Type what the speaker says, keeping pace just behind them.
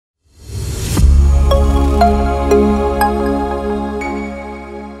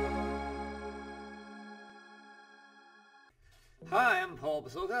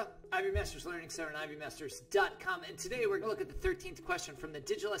Kuulo Kataa, IB Masters Learning Center and IBMasters.com. And today we're going to look at the 13th question from the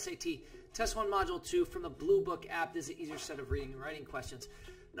Digital SAT Test 1 Module 2 from the Blue Book app. This is an easier set of reading and writing questions.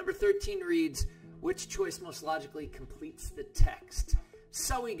 Number 13 reads, which choice most logically completes the text?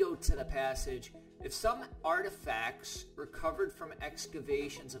 So we go to the passage. If some artifacts recovered from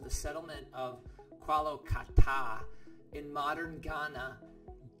excavations of the settlement of Kuulo Kataa in modern Ghana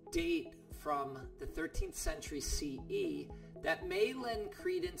date from the 13th century CE, that may lend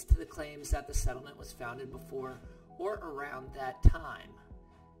credence to the claims that the settlement was founded before or around that time.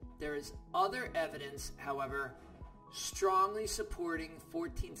 There is other evidence, however, strongly supporting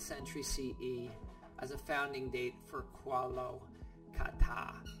 14th century CE as a founding date for Kuulo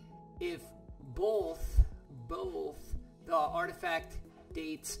Kataa. If both the artifact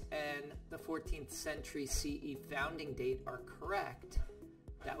dates and the 14th century CE founding date are correct,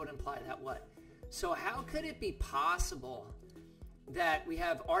 that would imply that what? So how could it be possible that we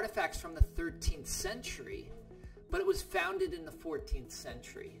have artifacts from the 13th century, but it was founded in the 14th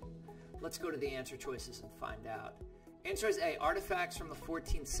century? Let's go to the answer choices and find out. Answer is A. Artifacts from the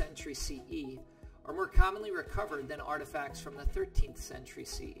 14th century CE are more commonly recovered than artifacts from the 13th century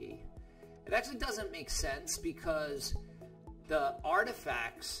CE. It actually doesn't make sense because the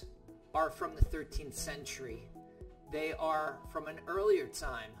artifacts are from the 13th century. They are from an earlier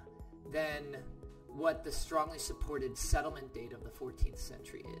time than what the strongly supported settlement date of the 14th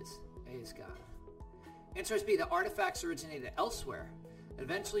century is. A is Ghana. Answer is B. The artifacts originated elsewhere and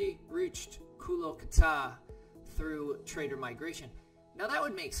eventually reached Kuulo Kataa through trade or migration. Now that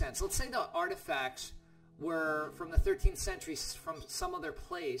would make sense. Let's say the artifacts were from the 13th century from some other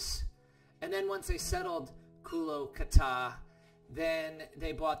place, and then once they settled Kuulo Kataa, then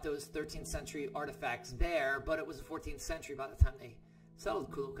they bought those 13th century artifacts there, but it was the 14th century by the time they settled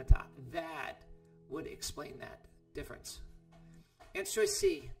Kuulo Kataa. That would explain that difference. Answer choice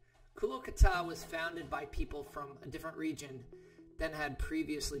C. Kuulo Kataa was founded by people from a different region than had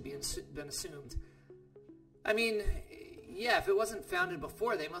previously been assumed. I mean, yeah, if it wasn't founded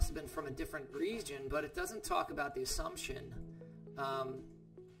before, they must have been from a different region, but it doesn't talk about the assumption,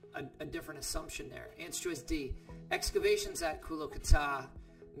 a different assumption there. Answer choice D. Excavations at Kuulo Kataa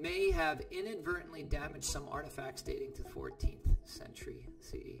may have inadvertently damaged some artifacts dating to the 14th century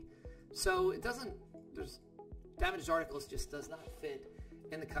CE. So it doesn't, there's damaged articles just does not fit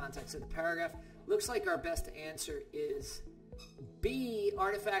in the context of the paragraph. Looks like our best answer is B.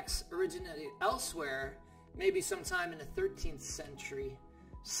 Artifacts originated elsewhere, maybe sometime in the 13th century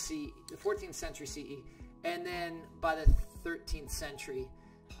CE, the 14th century CE, and then by the 13th century,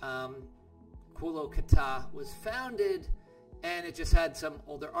 Kuulo Kataa was founded, and it just had some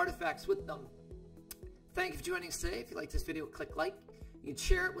older artifacts with them. Thank you for joining us today. If you like this video, click like. You can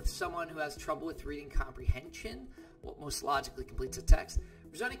share it with someone who has trouble with reading comprehension, what most logically completes a text.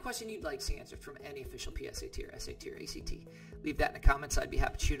 If there's any question you'd like to see answered from any official PSAT or SAT or ACT, leave that in the comments. I'd be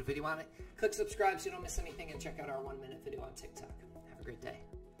happy to shoot a video on it. Click subscribe so you don't miss anything, and check out our 1-minute video on TikTok. Have a great day.